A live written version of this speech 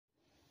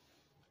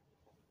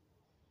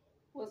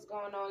What's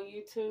going on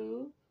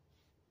YouTube,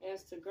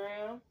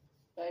 Instagram,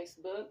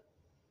 Facebook?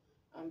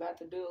 I'm about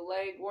to do a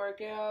leg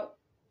workout,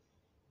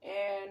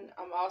 and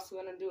I'm also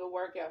going to do a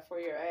workout for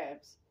your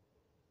abs.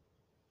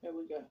 Here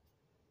we go.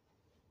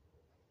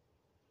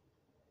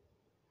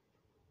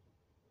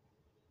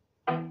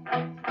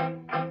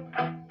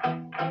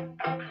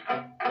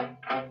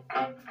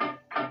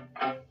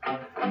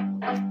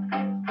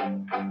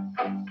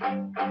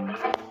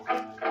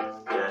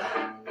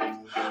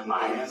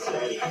 My hands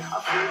steady,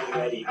 I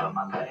feel ready, but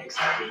my legs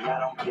heavy, I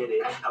don't get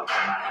it. How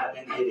come I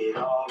haven't hit it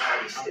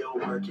already? Still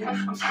working,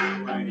 I'm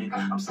still learning,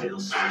 I'm still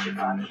searching,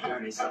 finally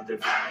earning something,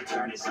 finally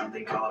turning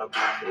something called a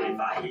profit. If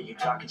I hear you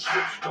talking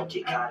shit, don't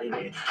get caught in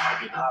it.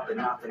 I'll be popping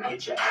off and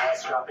hit your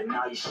ass, dropping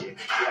all your shit.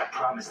 Yeah, I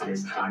promise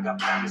this, I got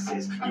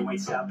promises, you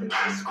ain't stopping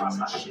this. Cross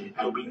my shit,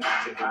 you'll be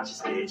knocked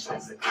unconscious, bitch.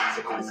 That's the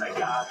consequence, I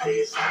got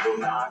this, I will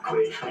not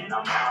quit, and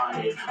I'm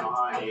on it,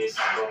 honest.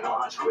 I go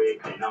launch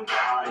quick, then I'm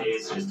gone.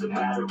 It's just a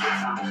matter of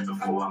time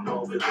before I'm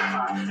over the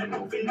line and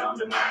moving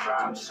under my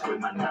prime. Just quit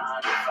my 9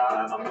 to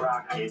 5, I'm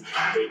rocking,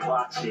 they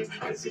watching,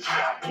 cause it's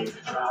shocking.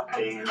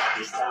 Dropping all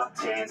these top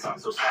 10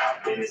 songs, so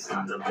stop it. It's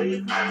time to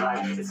live my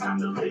life, it's time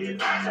to live and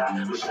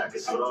die. Wish I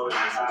could slow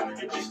down time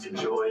and just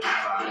enjoy the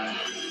vibe.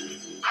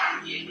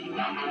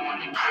 Yeah, I'm the one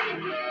to get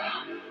it, bro.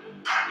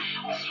 I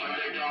swear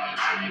to God,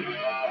 I'm getting it,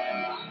 bro.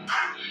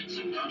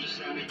 So don't just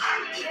let me get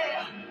it.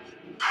 Yeah.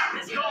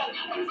 Let's go.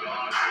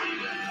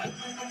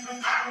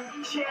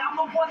 Yeah, I'm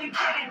the one to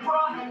get it,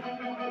 bro.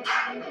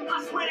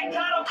 I swear to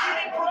God, I'll get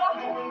it, bro.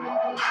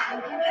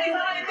 Hey, I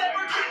ain't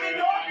never giving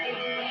up.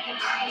 Yeah,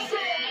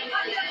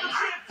 I never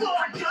give up.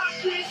 I got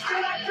this,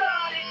 and I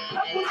got it. I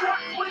will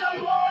rock when I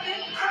want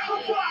it. I will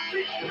rock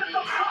it, and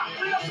I'm pop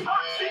when I'm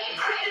toxic.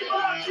 Sitting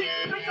logic,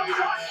 make them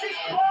watch it,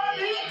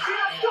 honest. Yeah,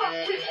 I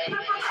suck it,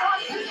 never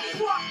touch it,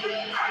 swap it.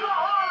 I'm the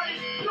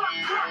hardest, not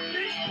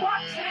practice,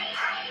 watch it.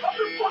 I'm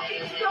the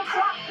fucking still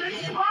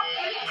practice, pop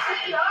it.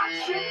 It's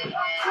action,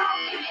 I'm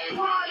talking,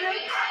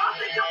 chronic. I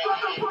think I'm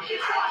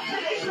motherfucking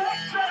watching it.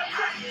 Next, better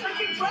flex,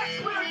 making flex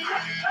with a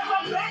flex. And my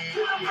back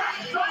to the max,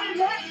 running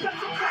next,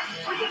 that's a flex.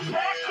 We can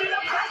pass it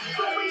up, back,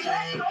 so we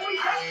back, so we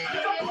back.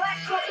 Cause I'm black,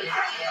 so we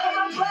back, and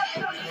I'm black,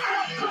 so we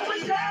back. So we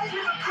down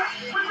in the back,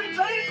 when we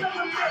lay it on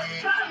the back.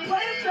 Got a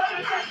plan, got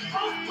a back,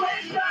 both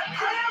plans, got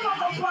damn,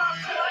 I'm a bomb.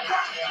 Till I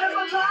got,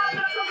 never lie,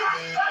 that's a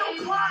rock. I don't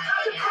plot, I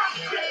just rock,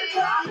 get the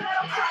time, that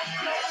I'm back,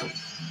 man.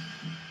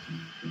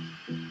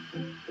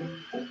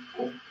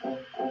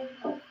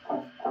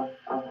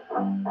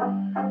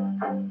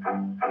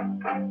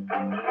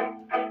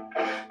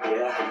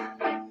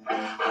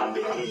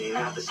 In and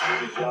out the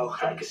studio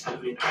like a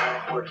student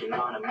girl, working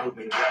on a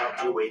movement, girl.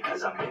 Do it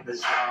cause I'm in the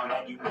zone,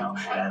 and you know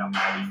that I'm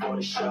ready for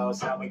the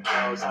shows. How it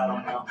goes, I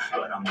don't know,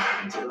 but I'm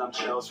waiting till I'm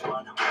chose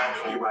one.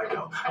 Well, here I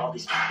go, all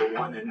these people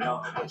wanna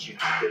know what you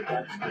think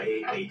of them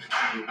lately.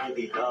 Do you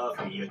really love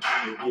me, or do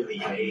you really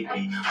hate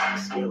me? On a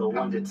scale of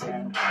 1 to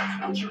 10,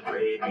 what would you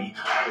grade me?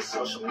 All the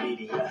social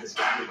media has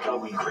got me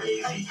going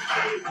crazy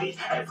lately.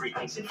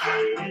 Everything's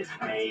inflated,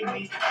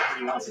 mainly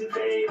everyone's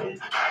invaded.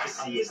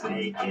 Privacy is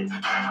naked, and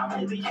I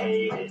really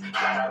hate it.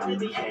 God, I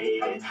really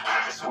hate it.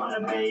 I just wanna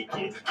make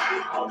it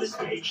through all this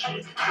fake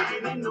shit.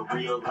 Living in the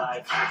real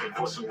life, looking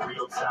for some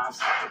real time.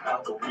 Talk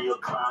about the real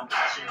climb,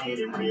 passionate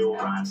in real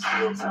rhymes.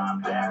 Steal time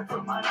back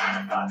from my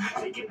 9 to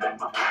 5, taking back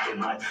my fucking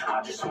life.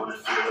 I just wanna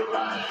feel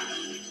alive.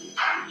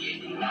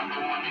 Yeah, I'm the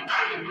one to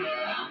get it, bro.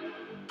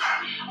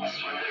 I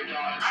swear to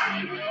God,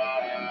 I'm getting it,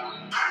 bro.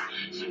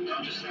 So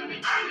don't just let me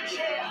get it.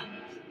 Yeah.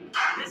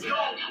 Let's go.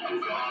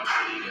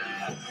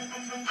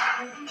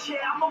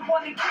 Yeah, I'm the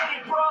one to get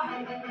it, bro.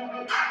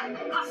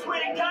 I swear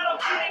to God, I'll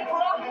get it,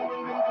 bro.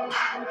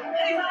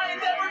 Hey, I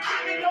ain't never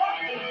giving up.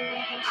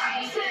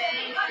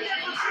 Yeah, I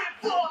never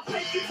give up.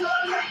 Take it till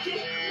I make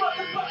it.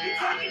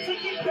 Motherfucking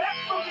take it back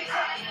from the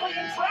tracks.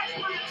 Playing tracks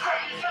for the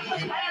tracks. That's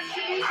the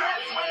passion,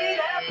 that's when it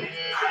happens.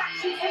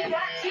 Factions and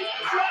actions,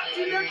 trapped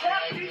in their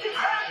captions. It's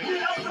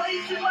happening. I'm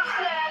blazing my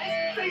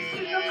status,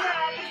 facing the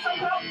madness.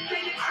 I'm out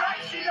getting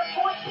traction. I'm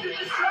pointing to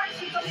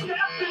distractions. I'm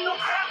snapping no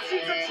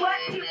captions,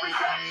 attracting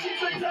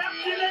reactions,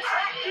 adapting,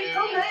 attacking,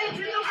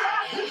 commanding the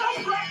masses. I'm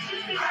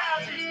practicing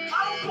habits. I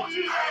don't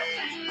fucking have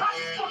this. I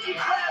just fucking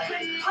grab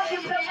it. I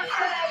am never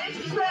static.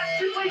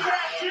 Massively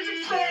active,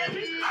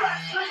 expanding,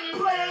 wrestling,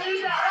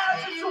 planning the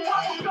habits. So I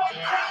will go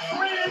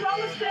after it, and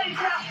I'ma stay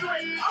after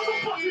it. I'ma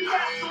fucking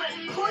master it.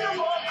 Put them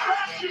on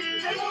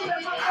practice. They will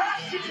never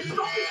pass it. It's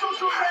something so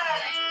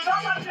dramatic.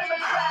 I'm not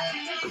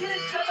democratic. This shit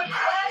is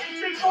democratic.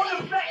 They want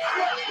to back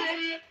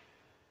it.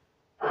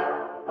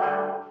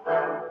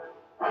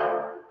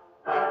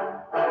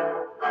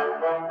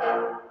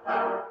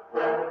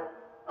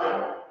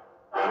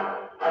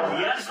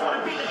 Yeah, I just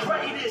wanna be the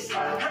greatest.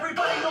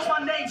 Everybody know my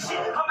name, shit.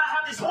 I'ma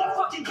have this whole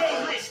fucking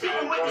game list,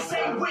 spitting with the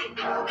same wit,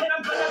 and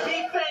I'm gonna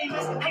be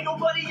famous. Ain't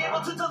nobody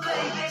able to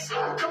delay this.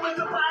 Coming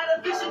up, I had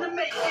a vision to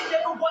make it.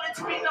 Never wanted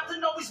to be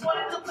nothing, always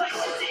wanted to play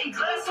shit. Sitting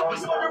class,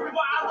 always wondering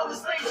why I love the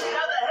same shit.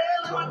 How the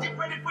hell am I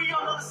different if we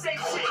all know the same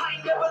shit? I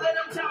ain't never but let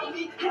them tell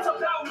me it's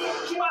about me.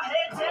 Keep my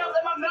head down,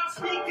 let my mouth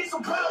speak. They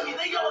surround me,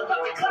 they all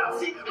about the clout.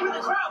 See, where the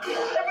crowd be.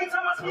 Every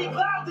time I speak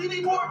loudly,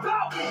 they more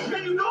about me.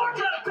 Man, you know I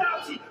got a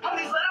bounty. I'm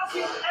these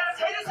lousy ass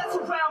haters that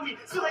surround me.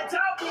 Still they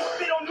doubt me,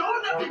 they don't know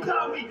nothing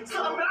about me.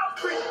 Still I'm out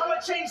free, I'ma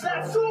change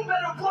that soon.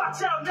 Better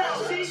watch out now,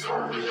 see.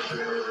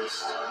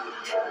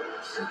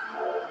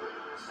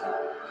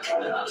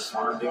 And I just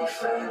wanna be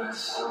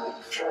famous.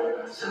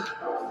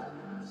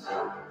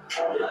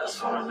 Yeah, I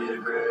just wanna be the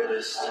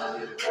greatest.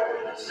 And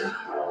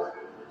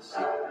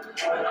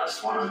I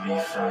just wanna be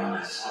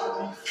famous.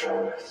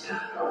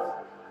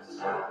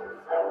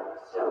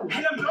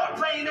 And I'm not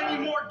playing any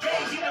more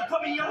games. Either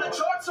put me on the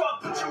charts or I'll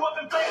put you up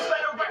in flames.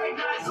 Better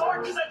recognize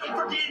art, cause I don't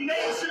forget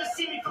names. Should've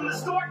seen me from the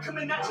start,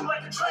 coming at you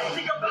like a train.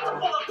 Think I'm about to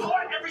fall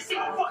apart every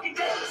single fucking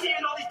day.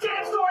 Seeing all these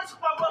damn stories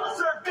with my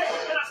well-deserved fame.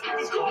 And I spit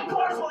these gold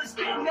bars while they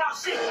spitting out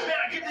shit. Man,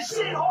 I get this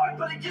shit hard,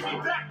 but it gives me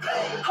back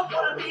pain. I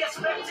wanna be a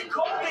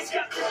spectacle, they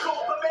skeptical.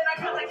 But man, I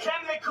got the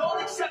chemical,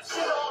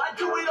 exceptional. I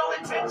do it all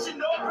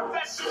intentional,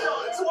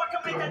 professional. So I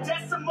can make a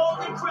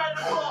decimal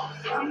incredible.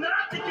 I'm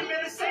not thinking,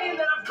 man, it's saying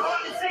that I'm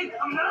gone insane.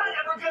 I'm not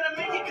ever gonna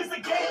make it cause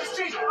the game has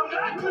changed. I'm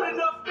not good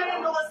enough,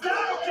 man, no, that's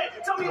not okay.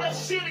 Tell me that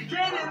shit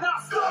again and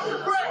I'll stop the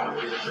break.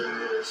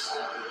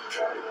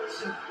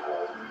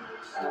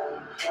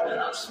 And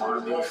I just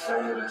wanna be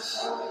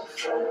famous.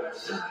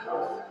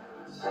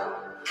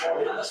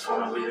 Yeah, I just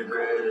wanna be the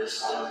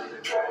greatest.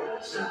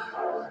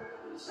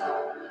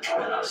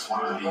 And I just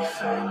wanna be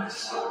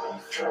famous.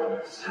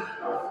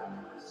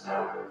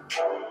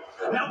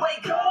 Now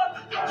wake up,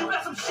 you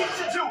got some shit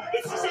to do.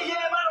 It's 6 a.m.,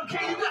 I don't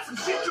care, you got some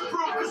shit to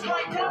prove. Cause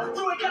right now,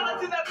 you ain't got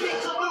nothing that big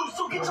to lose.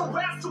 So get your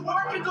ass to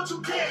work and don't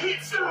you dare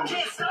hit snooze.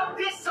 Can't stop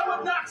this, I'm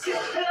obnoxious.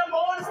 And I'm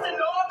honest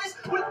and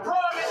honest with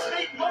promise.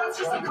 Make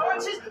monsters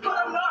unconscious, but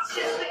I'm not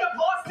shit. Think I've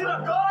lost it,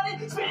 I've got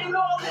it. Spitting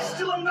all this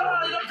till I'm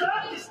not it, I've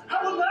got this.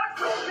 I will not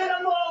quit, and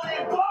I'm all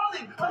in,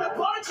 balling. On a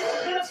budget,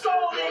 and I'm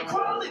stalling,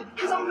 crawling.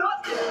 Cause I'm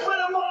nothing, but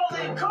I'm all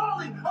in,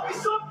 calling. I'll be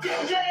something,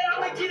 yeah,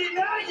 I'ma get it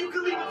now. You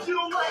can leave if you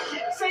don't like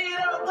it. Say it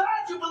out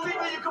loud, you believe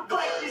it, you can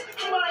fight this.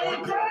 Keep my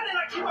head down and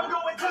I keep on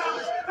going down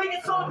this. Make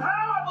it somehow,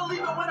 I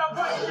believe it when I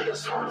write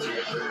this.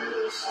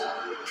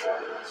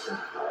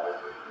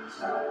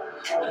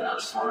 And I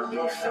just wanna be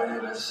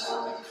famous.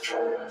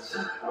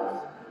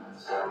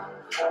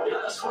 Yeah,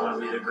 I just wanna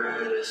be the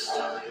greatest.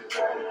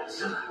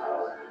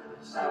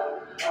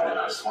 And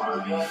I just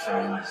wanna be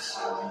famous.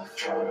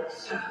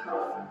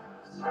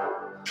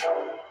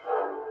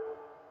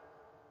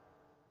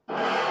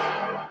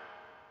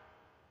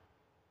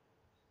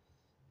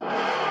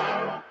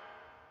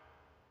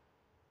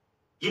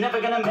 You're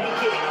never gonna make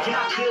it, you're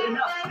not good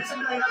enough. There's a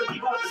million other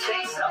people with the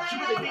same stuff. You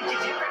really think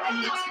you're different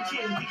and you must be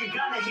kidding. Think you're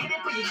gonna hit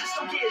it, but you just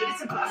don't get it. It's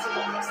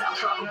impossible, it's not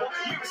probable,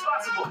 you're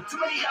irresponsible. Too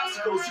many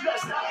obstacles, you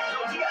gotta stop your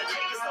goals. You gotta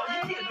take it slow,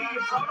 you can't be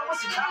a pro, don't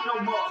waste your time no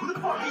more. Who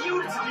the fuck are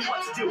you to tell me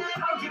what to do?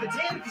 I don't give a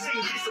damn if you say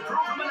you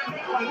disapprove. I'm gonna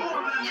make one move,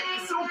 I'm gonna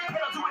make it soon. And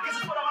I'll do it cause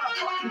it's what I wanna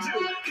fucking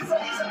do. Cause all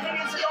these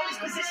opinions and all these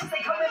positions,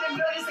 they come in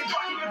millions. They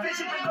block your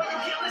vision, but no,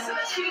 you can't listen.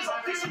 That shit is all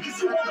fiction cause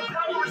you hold the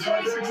power as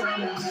long as you're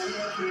dreaming.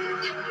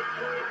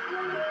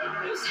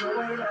 There's no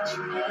way that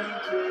you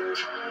make it.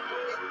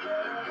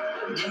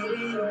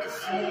 Maybe you can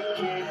fake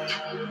it,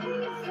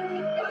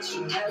 but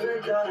you're never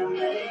gonna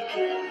make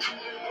it.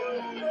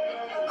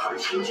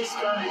 Aren't you just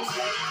gonna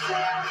take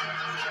that?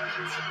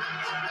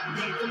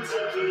 You can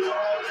take it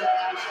all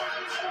back.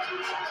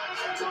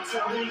 Don't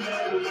tell me you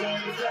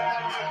believe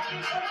that.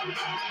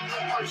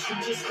 Aren't you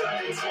just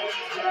gonna take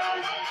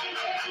that?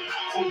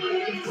 Or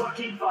maybe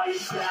fucking fight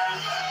that.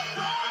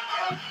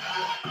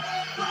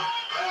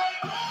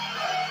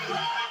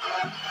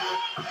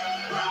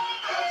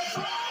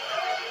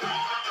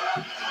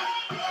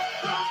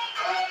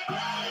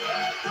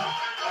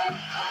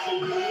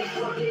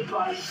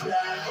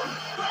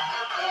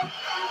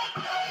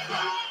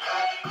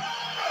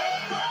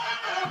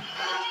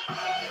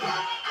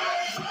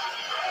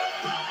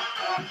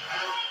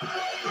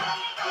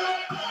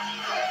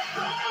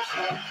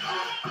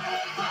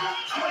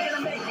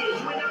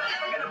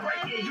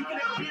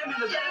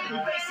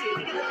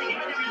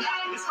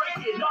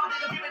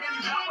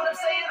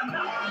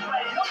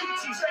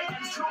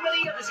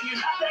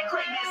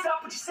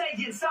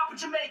 Stop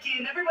what you're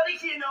making. Everybody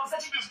here knows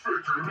that you just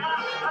fake it.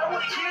 I don't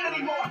want to hear it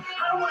anymore.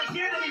 I don't want to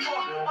hear it anymore.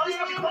 All these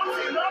fucking bumps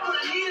are not what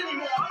I need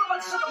anymore. I'm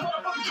about to shut the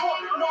motherfucking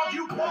door on all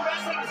you poor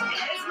ass niggas with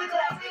your heads in the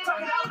clouds.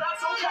 Talking out loud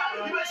so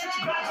proud. You better shut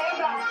your goddamn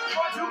mouth.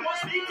 Far too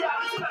much speak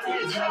out. It's about to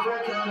get never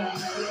gonna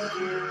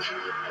make it.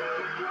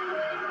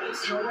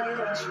 There's no way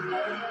that you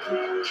make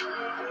it.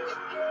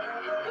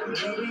 And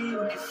maybe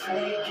you can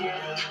fake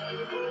it,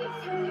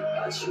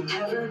 but you're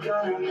never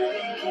gonna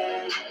make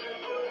it.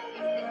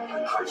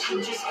 Aren't you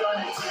just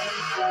gonna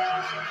take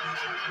that?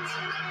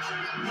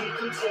 You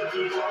can take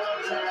it all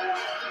back.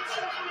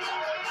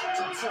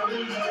 Don't tell me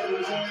you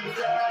believe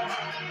that.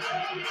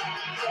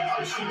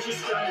 Aren't you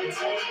just gonna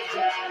take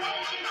that?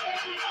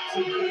 Or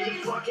maybe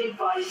fucking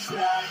fight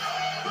that.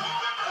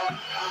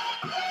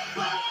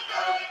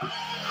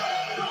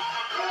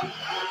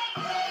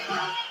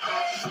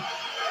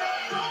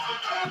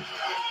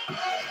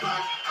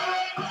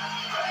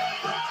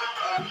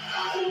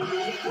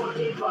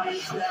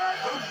 everybody's that.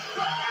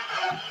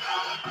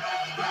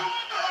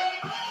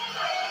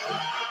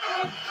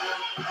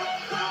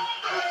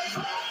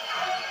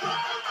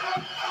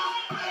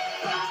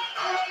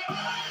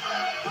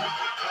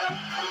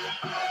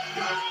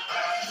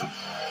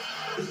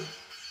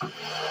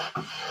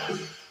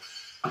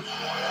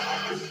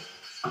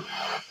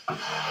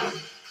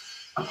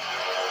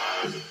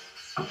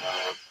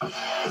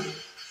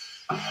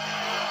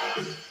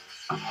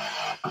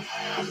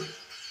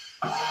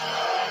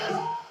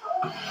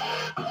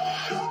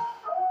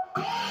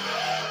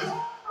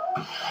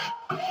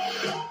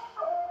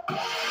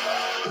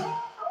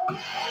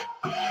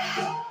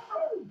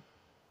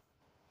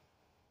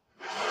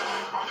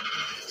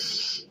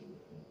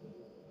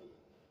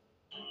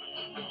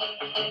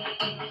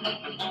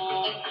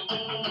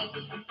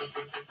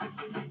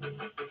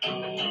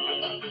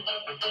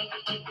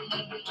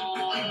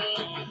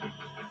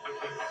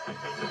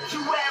 You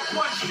have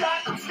one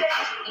shot on stage,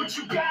 but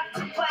you got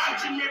to play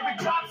generic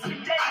drops for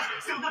days.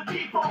 Still the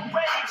people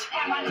rage.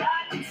 Am I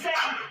not insane?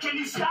 Can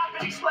you stop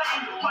and explain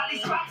why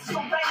these drops are so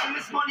lame?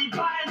 This money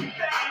buying you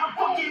fame. I'm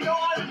fucking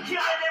on, I'm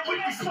killing it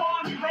with this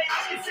song. You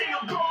haters can sing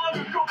along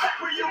or go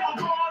back where you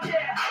belong.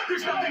 Yeah,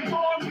 there's nothing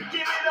wrong with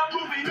giving up,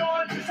 moving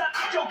on. Cause I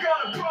think your girl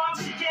a prom,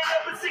 she can't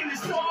help but sing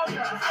this song.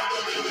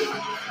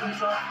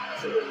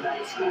 Till the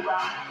lights go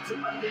out, till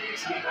my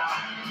legs give out.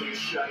 Can't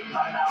shut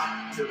my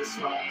mouth till the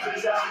smoke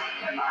clears out.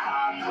 And my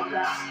high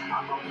collapse,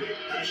 I'ma rip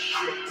this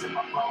shit till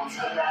my bones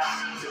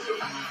collapse. Till the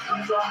roof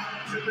comes off,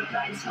 till the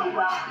lights go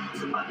out,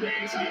 till my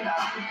legs give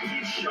out.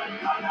 Can't shut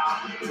my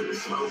mouth till the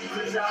smoke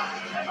clears out.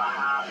 And my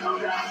high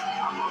collapse,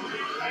 I'ma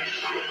rip this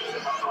shit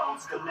till my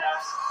bones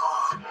collapse.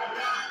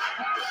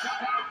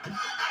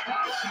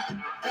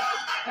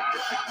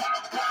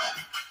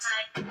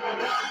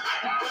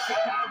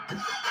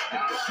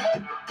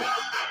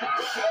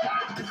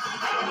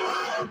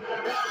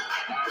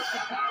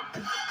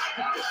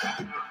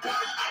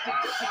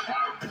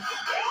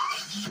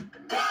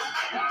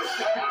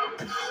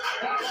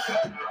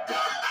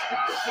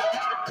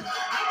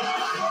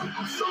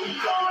 I'm so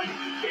gone,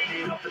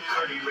 fading off the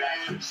 30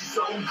 rack. She's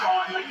so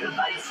gone, like a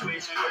light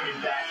switch,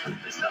 turning back.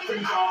 There's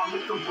nothing wrong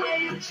with the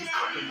way that she's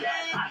working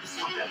that. I just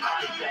want that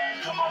body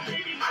back. Come on,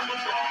 baby, bring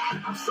it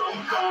back. I'm so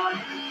gone,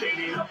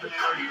 fading off the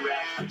 30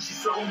 rack.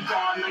 She's so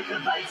gone, like a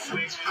light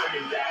switch,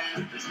 turning back.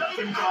 There's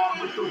nothing wrong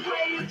with the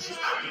way that she's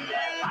working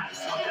that. I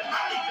just want that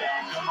body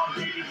back. Come on,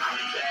 baby, bring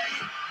it back.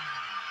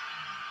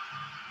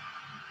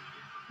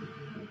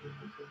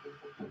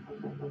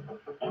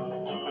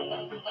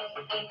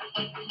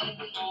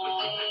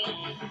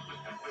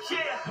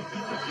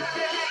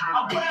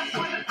 I rap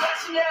with a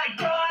passion, yeah, I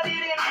got it in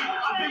me.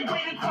 I've been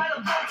waiting quite a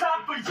long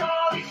time for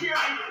y'all to hear me.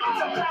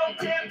 It's about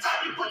damn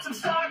time you put some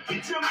stock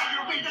into me.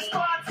 You're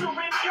irresponsible,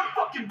 you're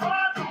fucking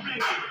bothering me.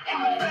 And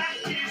the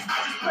fact is, we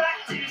just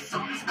practice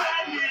on this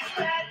madness.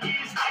 That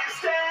is where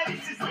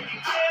status is like a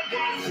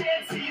canvas.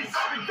 Chances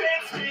our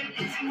advancement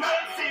is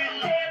enhancing.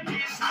 And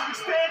there's no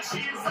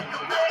expansions like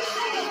a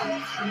legend.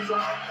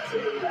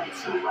 Till the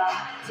lights go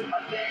out, till my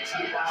legs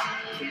get out.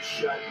 Can't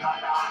shut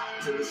my mouth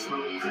till the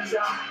smoke clears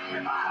out.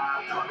 And my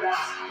high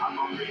collapse,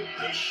 I'ma rip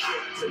this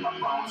shit till my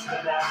bones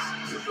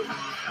collapse. Till the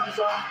roof comes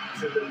off,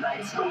 till the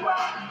lights go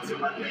out, till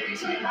my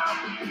legs get out.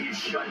 Can't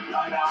shut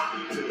my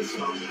mouth till the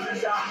smoke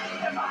clears out.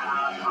 And my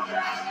high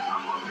collapse,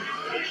 I'ma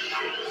rip this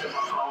shit till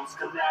my bones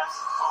collapse.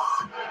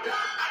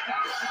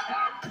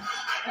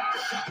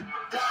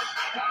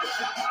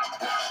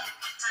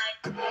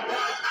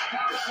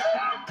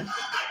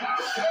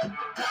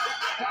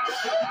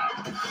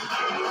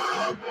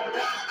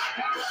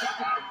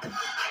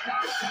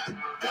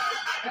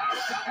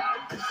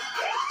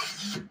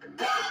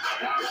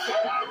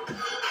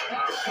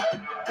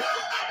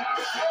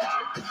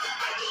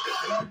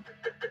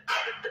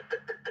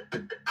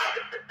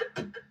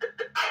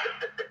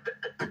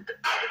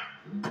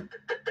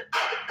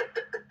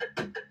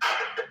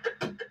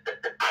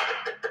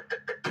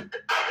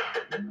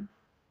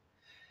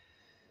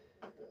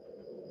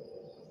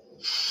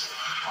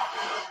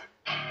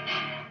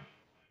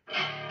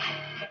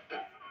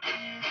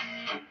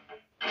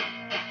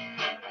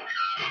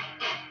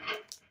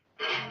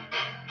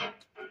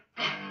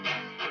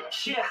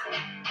 Yeah,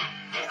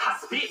 I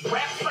spit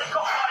raps like a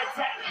heart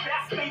attack.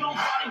 Fast fatal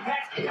heart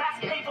impact. Past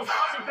painful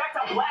scars. In fact,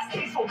 I blast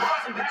tasteful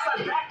bars and backs.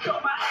 I back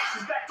up my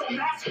actions. Back on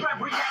mass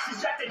grab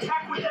reactions. Jacked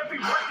attack with every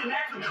word and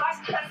act with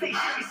class as they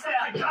hear me say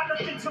I got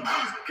nothing to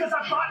lose. Cause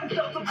I fought and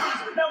felt the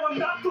bruise. Now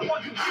I'm not the one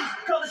confused.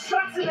 Call the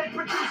shots and they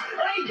produce.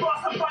 Hey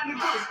boss, I'm finally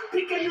loose.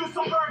 Pick a new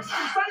sober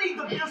excuse. I need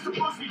the views to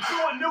boost me to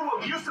a new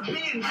abuse of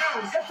being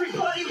used.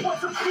 Everybody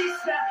wants a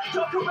piece now.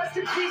 Don't rest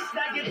in peace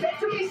now. You're dead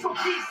to me, so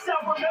peace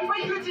out. Remember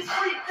you just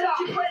freaked out.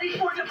 Get ready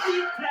for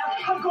defeat now.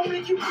 I'm gonna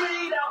make you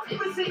bleed out.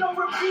 Listen on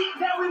repeat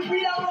now and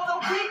read out all the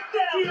weak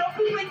now. Get up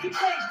and make a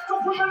change.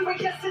 Don't remember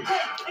yesterday.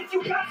 If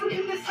you got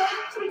something to say,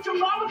 speak your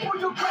mind before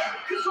your grave.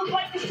 Cause your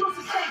life is yours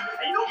to save.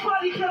 Ain't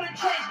nobody gonna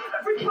change.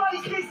 Everybody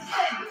stays the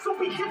same. So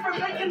be different,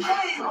 make a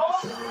name,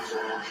 huh?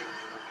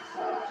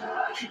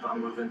 I keep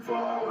on moving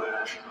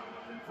forward.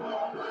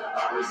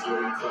 Always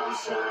getting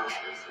closer,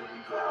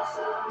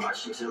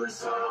 marching till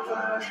it's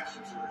over.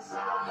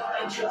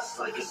 And just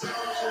like a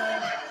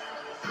soldier,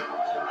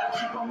 I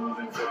keep on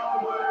moving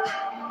forward.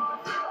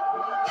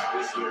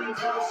 Always getting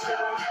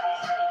closer,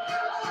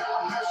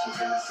 marching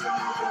till it's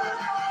over.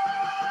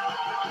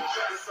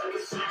 Just like a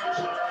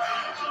soldier,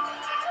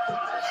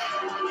 I keep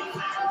on moving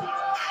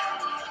forward.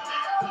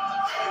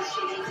 Always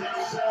getting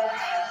closer,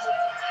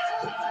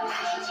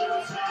 marching till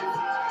it's over.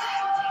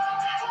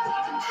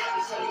 Just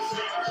like a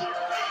soldier,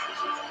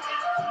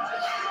 I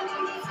keep on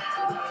moving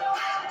forward.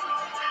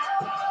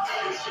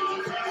 Always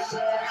getting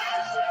closer,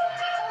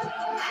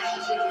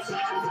 marching till it's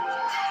over.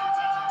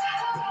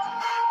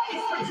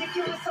 It's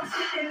ridiculous, I'm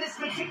sitting this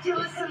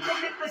ridiculous and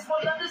limitless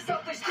while others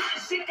out there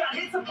spitting shit got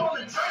hits up on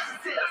the charts.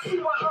 That's it. I see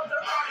why other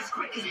artists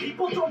quit, cause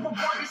people don't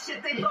reward this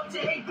shit. They love to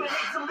hate, but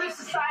hate to live.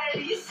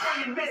 Society is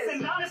swing and miss.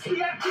 And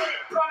honestly, I get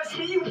it. Promise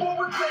me you won't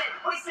regret it.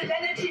 Wasted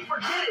energy,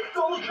 forget it.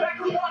 Don't look back,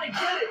 we wanna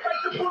get it.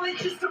 Bite the bullet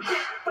just a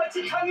bit. Bite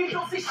your tongue and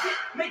don't say shit.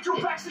 Make your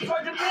actions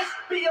hard to miss.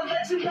 Be a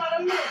legend, not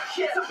a myth.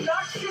 Yeah, it's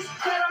obnoxious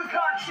that I'm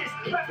conscious.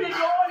 Rapping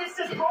honest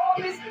as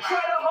promise. Try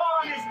to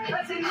harness.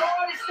 As an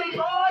artist, stay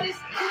modest.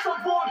 It's a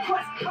long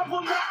quest. I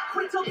will not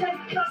quit till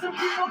 10,000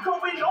 people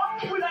going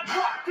off. When I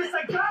drop this,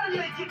 I gotta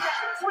make it now.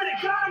 Swear to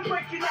God, I'm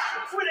breaking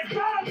out. Swear to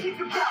God, I'm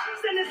kicking out.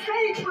 Stand the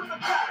stage with the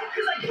crowd.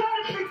 Cause I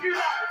gotta figure it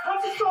out. I'm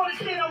just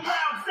honest and I'm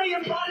loud.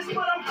 Saying modest,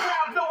 but I'm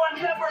proud. Though I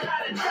never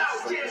had a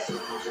doubt.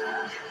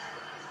 Yeah.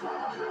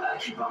 I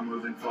keep on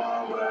moving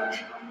forward,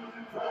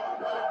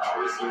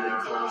 always getting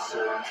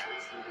closer,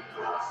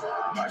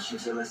 marching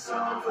till it's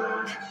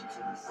over.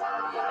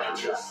 And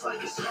just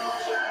like a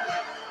soldier,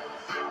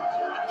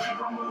 I keep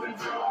on moving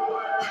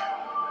forward,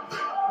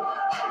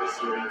 always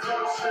getting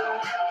closer,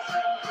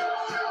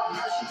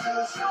 marching till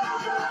it's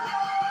over.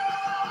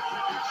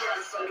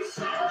 Just like a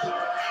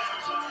soldier,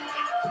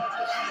 I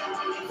keep on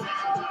moving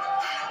forward,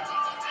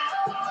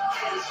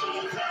 always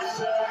getting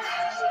closer,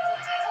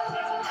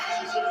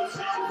 marching till it's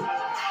over.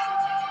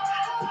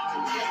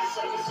 Just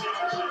like a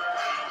soldier,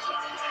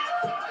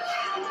 I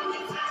keep on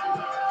moving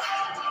forward,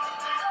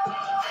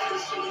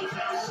 always getting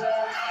closer,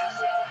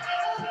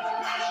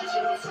 marching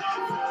till it's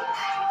over.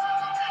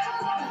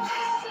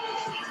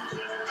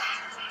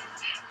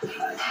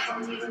 I keep on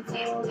moving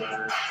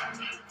forward,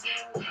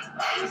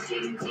 always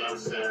getting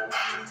closer,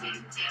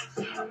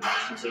 I'm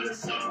marching till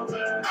it's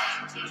over.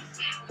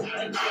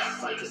 And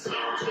just like a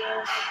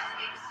soldier,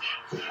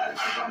 I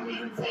keep on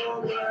moving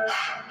forward,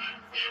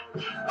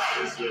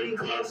 always getting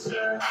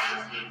closer,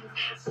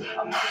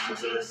 I'm marching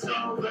till it's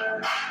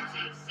over.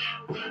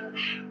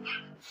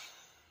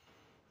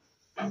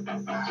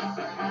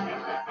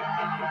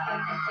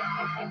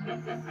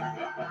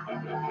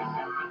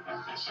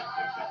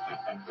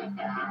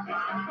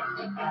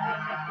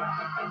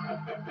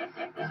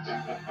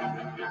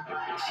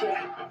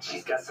 Yeah,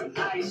 she's got some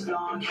nice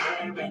long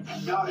hair and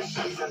you know that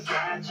she's a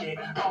gadget.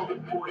 All the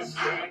boys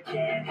stare,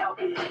 can't help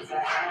it, it's a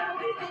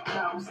habit.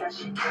 Knows that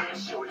she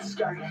wears short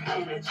skirt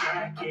and a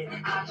jacket.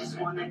 I just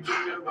wanna get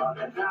her all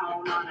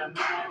alone on a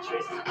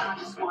mattress. I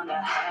just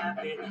wanna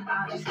have it,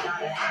 I just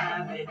gotta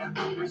have it.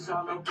 Rumors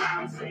all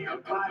around say her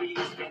body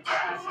is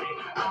fantastic.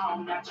 All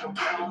natural,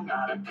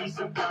 not a piece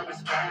of her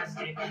is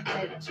plastic.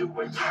 Head to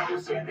her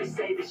toes, yeah, they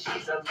say that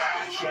she's a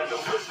latch. Yeah, the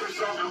whispers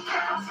all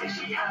around say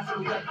she has a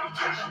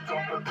reputation.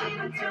 Don't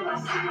believe it till I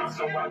see it,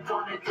 so I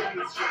want a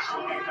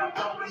demonstration. And I'm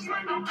always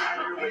learning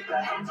better with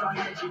a hands-on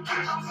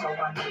education. So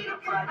I need a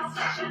private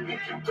session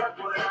if you get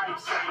what I'm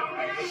saying.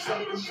 And they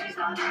say that she's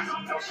not easy,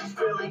 no, she's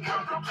really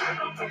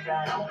complicated. But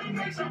that only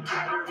makes it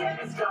better, and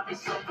it's got me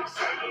so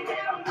fixated.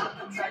 And I'm not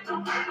the type to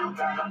wait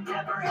around, I'm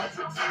never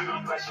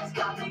hesitating. But she's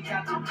got me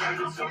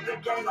captivated, so the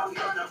game I'm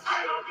gonna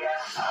play it,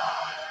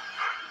 yeah.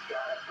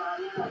 Got a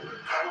body like a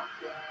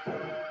cocaine,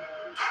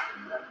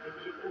 let me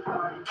keep the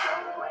party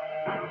going.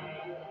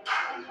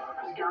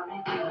 She's got me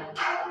feeling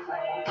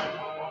lonely,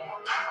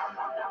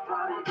 that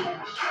body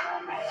baby show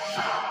me.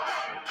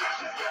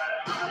 She's got a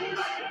body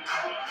like a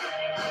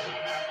cocaine,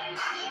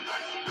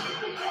 she keeps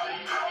the party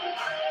going.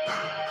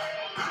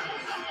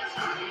 She's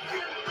got me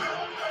feeling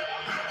lonely,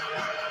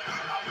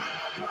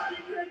 that body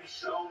baby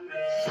show me.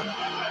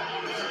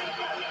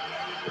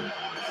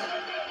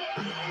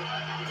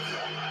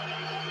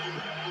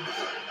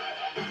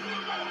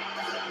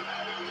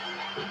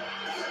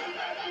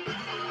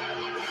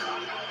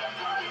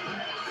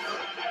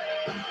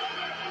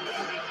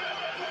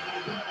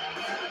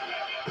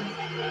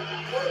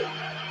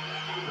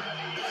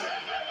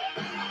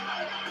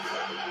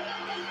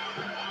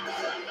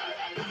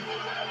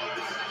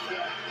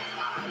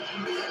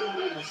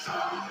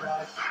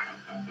 undressed.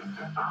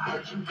 I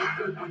heard you get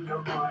good when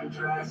you're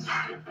undressed. I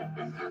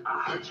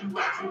heard you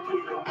like to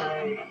get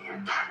away.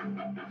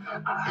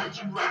 I heard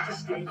you like to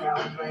stay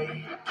out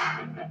late.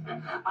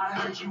 I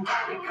heard you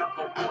had a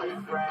couple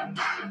boyfriends.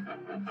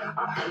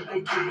 I heard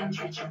they didn't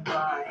treat you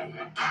right.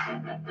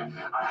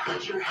 I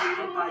heard you're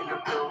hated by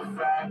your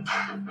girlfriend,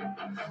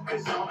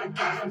 cause all the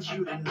guys want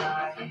you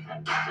tonight.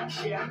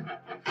 Yeah,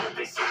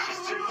 they say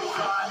she's too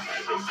hot,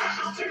 they say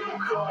she's too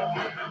cold.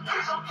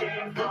 Where she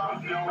came from,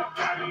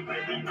 nobody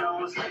really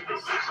knows. They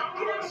say she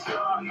gets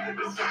strong,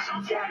 they say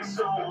she acts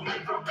old.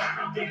 From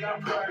everything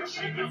I've heard,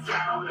 she gets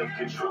out of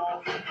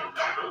control. And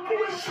all the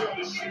boys say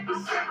she was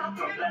sent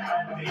from the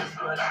heavens,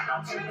 but I'm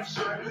not too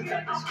sure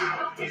that this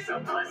girl is a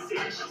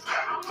blessing. She's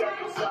got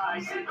devil's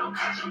eyes and they'll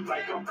cut you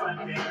like a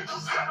weapon.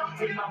 She's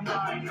got in my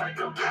mind like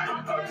a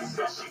rat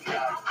obsession.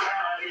 Got a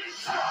bad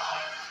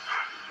inside.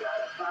 Got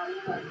a body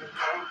like a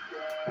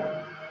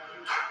cocaine.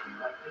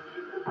 Like to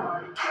keep the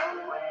party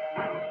going.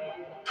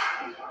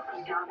 She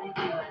got me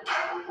feeling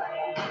lonely.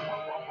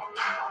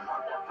 I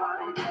want that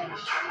body, baby,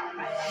 show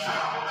me.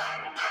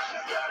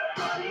 She's got a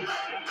body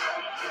like a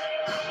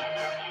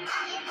cocaine.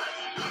 She likes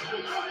to keep the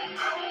party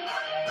going.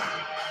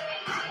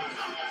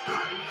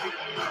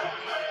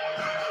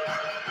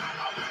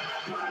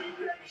 Body,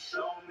 baby,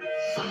 show me.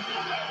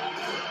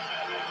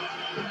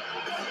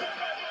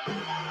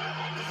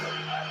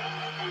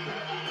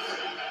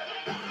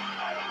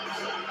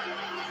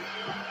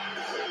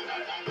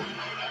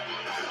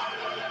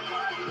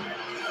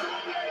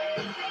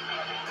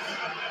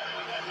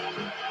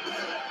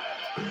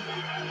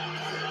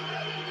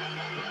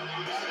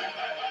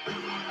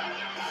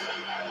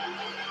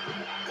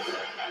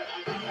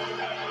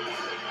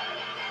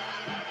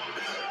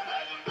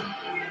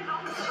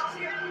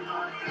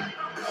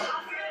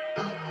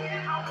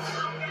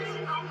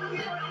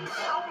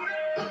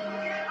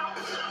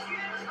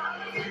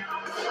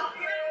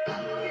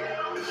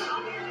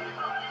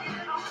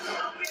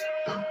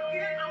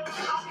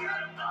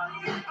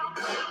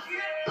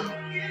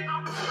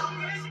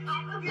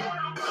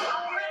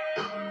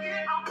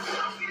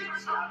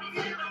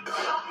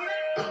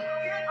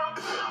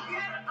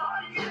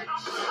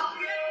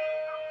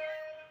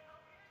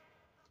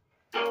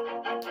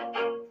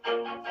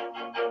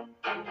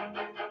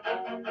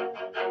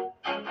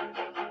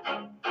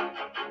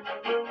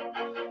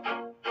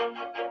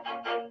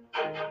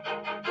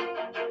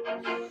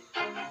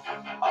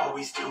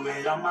 Always do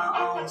it on my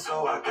own,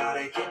 so I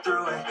gotta get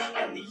through it.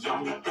 And the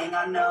only thing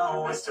I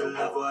know is to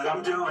love what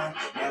I'm doing.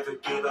 Never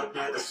give up,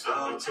 never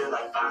slow, till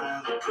I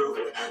finally prove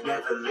it.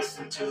 Never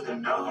listen to the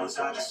no's,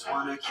 I just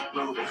wanna keep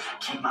moving.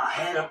 Keep my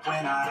head up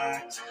when I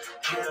act,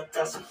 head up,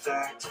 that's a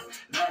fact.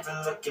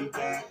 Never looking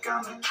back,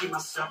 I'ma keep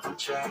myself on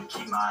track.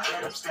 Keep my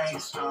head up, staying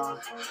strong,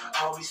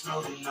 always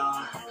moving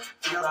on.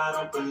 Feel I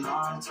don't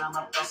belong, try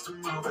my best to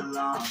move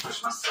along.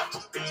 Push myself to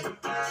be the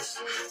best,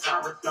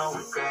 die with no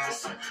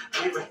regrets.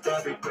 Live with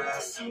every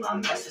breath. See my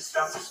message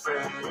starts to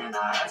spread, and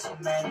I had so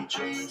many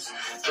dreams.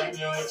 When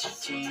you hit your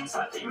teens,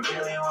 life ain't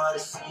really what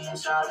it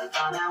seems. Try to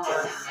find out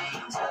what it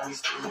means.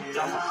 Always do it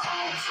on my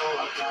own, so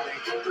I gotta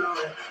get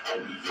through it.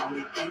 And the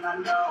only thing I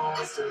know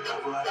is to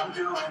love what I'm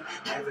doing.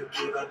 Never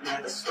give up,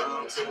 never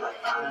slow, till I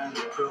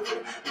finally prove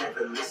it.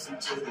 Never listen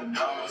to the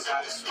no's,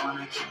 I just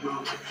wanna keep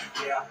moving.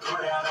 Yeah, I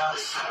put out all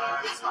this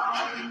art, it's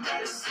my only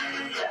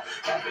medicine. Yeah,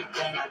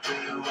 everything I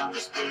do, I'm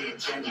just being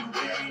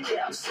genuine.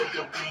 Yeah, I'm sick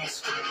of being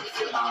screwed,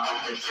 feel my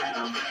own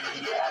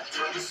adrenaline. Yeah, I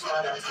do just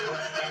what I do,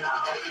 and I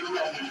hope you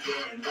let me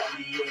in,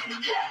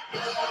 yeah.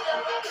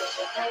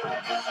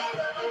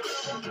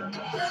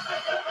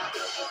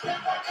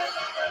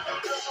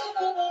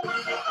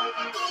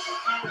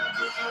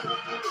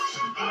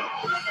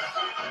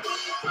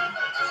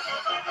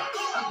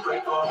 I'm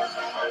grateful,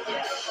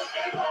 yeah,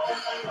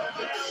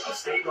 I'm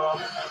stable,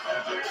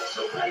 yeah,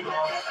 so playful,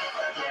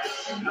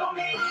 yeah, you know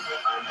me,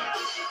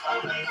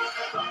 only,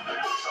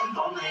 I'm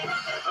lonely,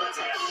 but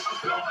damn, I'm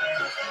going,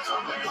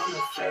 I'm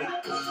the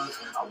fake love,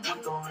 I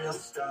want the real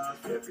stuff.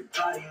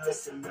 Everybody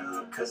listen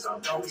up, cause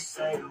I'll only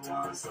say it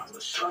once. I'm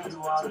gonna show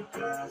you all the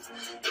path.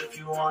 If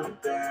you want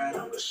it bad,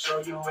 I'm gonna show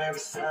you every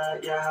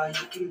side. Yeah, how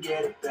you can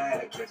get it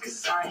back. Yeah,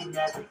 cause I ain't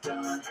never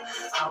done.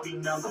 I'll be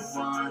number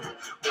one,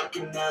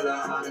 working hella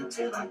hard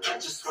until I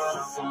get just what I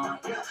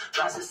want. Yeah,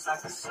 rises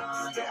like the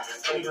sun, yeah,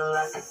 fatal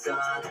like a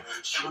gun.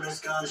 Shooters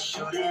gonna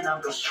shoot and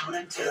I'm gonna shoot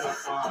until I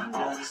fall.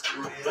 Always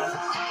do it on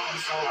my own,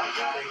 so I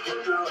gotta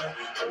get through it.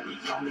 And the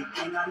only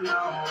thing I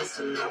know is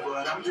to love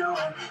what I'm doing.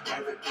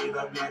 Never give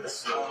up, never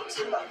slow,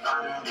 till I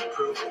finally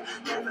prove it.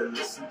 Never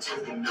listen to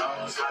the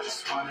no's, I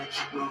just wanna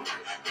keep moving.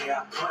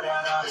 Yeah, I put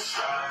out all the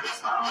art,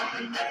 it's my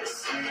only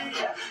medicine.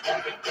 Yeah,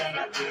 everything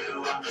I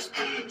do, I'm just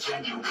being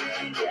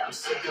genuine. Yeah, I'm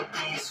sick of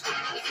being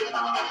screwed, feel my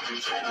own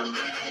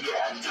adrenaline.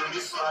 Yeah, I do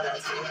just what I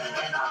do,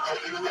 and I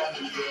hope you let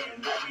me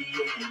in,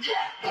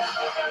 yeah.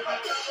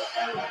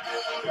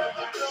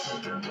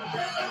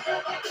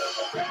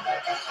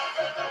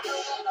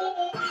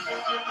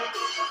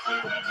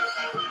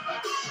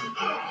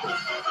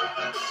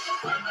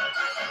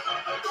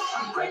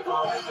 I'm grateful.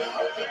 stable,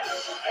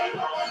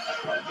 able,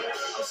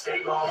 I'm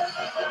stable,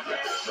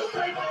 no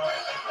label,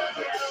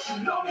 you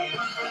know me,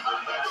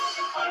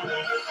 I'm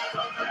lonely,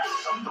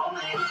 I'm going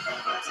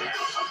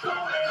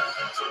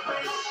to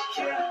wait,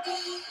 yeah.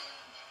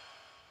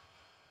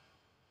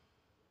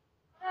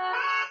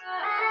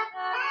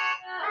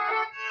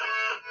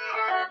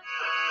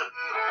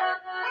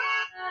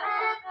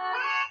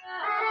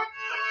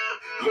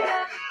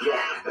 Yeah,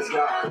 let's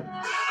go.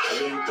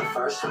 I ain't the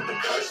first with the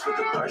curse, with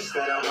the thirst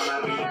that I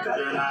wanna be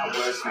better, not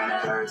worse, man, it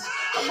hurts.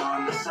 I'm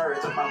on this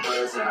earth with my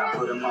words, and I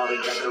put them all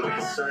together in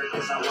a cert,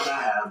 cause I wanna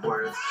have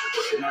worth.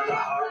 Working hella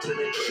hard till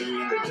they put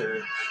me in the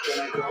dirt.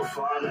 Gonna go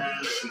far, man,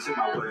 listen to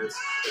my words.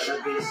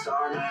 Gonna be a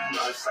star, man,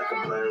 life's like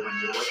a blur. When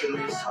you're working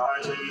this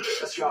hard, till you get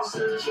the strong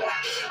serve. Yeah,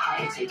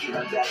 I ain't taking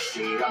a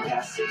backseat, I'm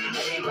passing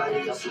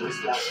anybody else who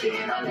is laughing.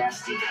 I'm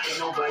nasty, ain't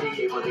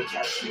nobody able to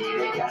catch me.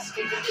 They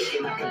asking,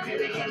 thinking I compare,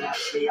 they can't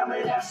match me. I'm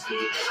an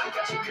athlete. I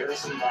got your girl,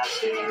 she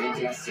laughing and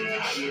dancing.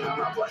 Hanging on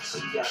my butt, she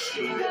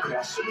asking to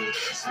crash with me.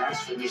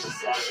 Smash with me, she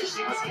savage,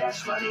 she wants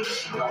cash money.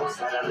 She knows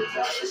that I live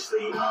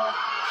lavishly. I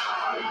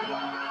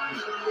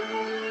wanna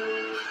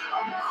live,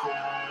 I'm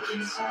cold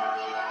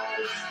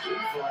inside.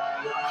 Give all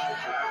I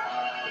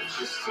have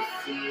just to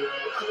feel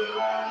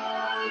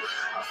alive.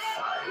 I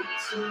fight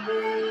to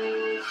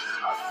live,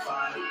 I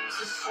fight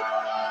to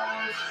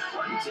strive.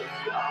 One day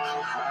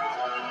I'll have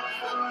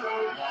what I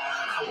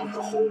want. I want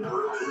the whole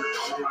world in the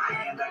palm of my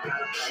hand. I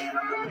got a plan,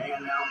 I'm the man.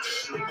 Now I'm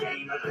pushing the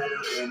game. I'm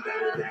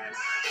better than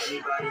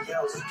anybody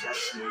else who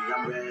tests me.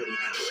 I'm ready,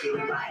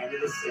 feeling my hand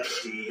and it's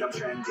empty. I'm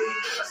trending,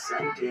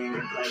 ascending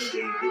and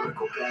blending,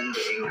 lyrical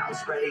bending. I'm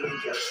spreading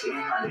and getting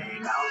my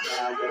name out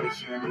loud. Yeah, they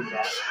hearing me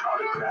back. All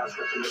the crowds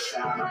repping the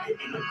sound. I'm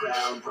hitting the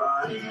ground,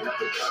 running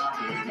up and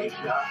coming. Ain't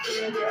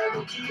nothing, yeah,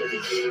 rookie of the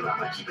year.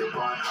 I'ma keep it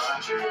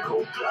 100,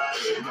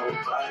 cold-blooded, no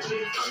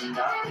budget. From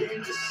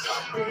nothing to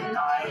something,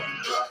 I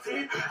ain't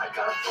bluffing. I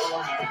got a full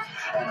hand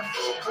and a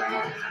full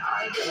plan.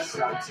 I ain't gonna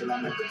stop till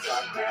I'm at the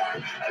top,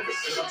 man. Every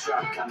single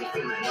drop got me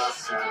feeling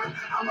awesome.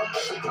 I'm about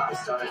to pop,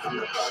 starting from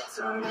the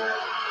bottom, yeah.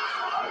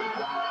 I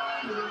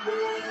wanna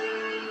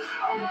live,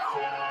 I'm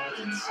cold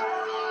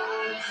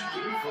inside.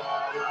 Give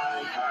all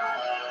I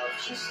have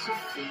just to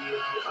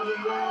feel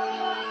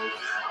alive.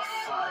 I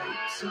fight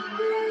to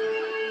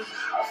live,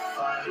 I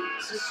fight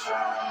to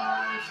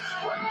strive.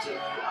 One day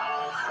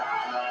I'll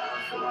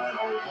have what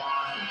I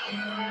want in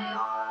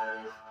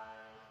life.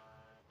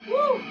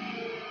 Woo!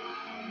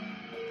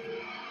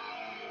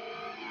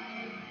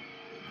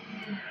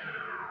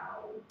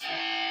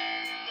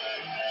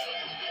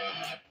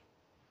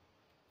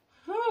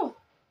 Whew.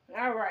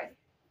 All right.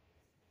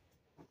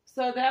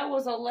 So that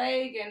was a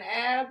leg and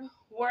ab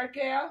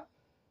workout.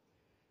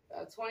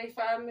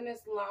 25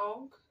 minutes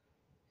long.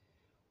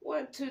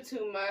 Wasn't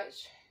too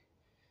much.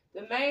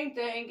 The main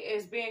thing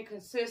is being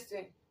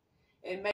consistent and making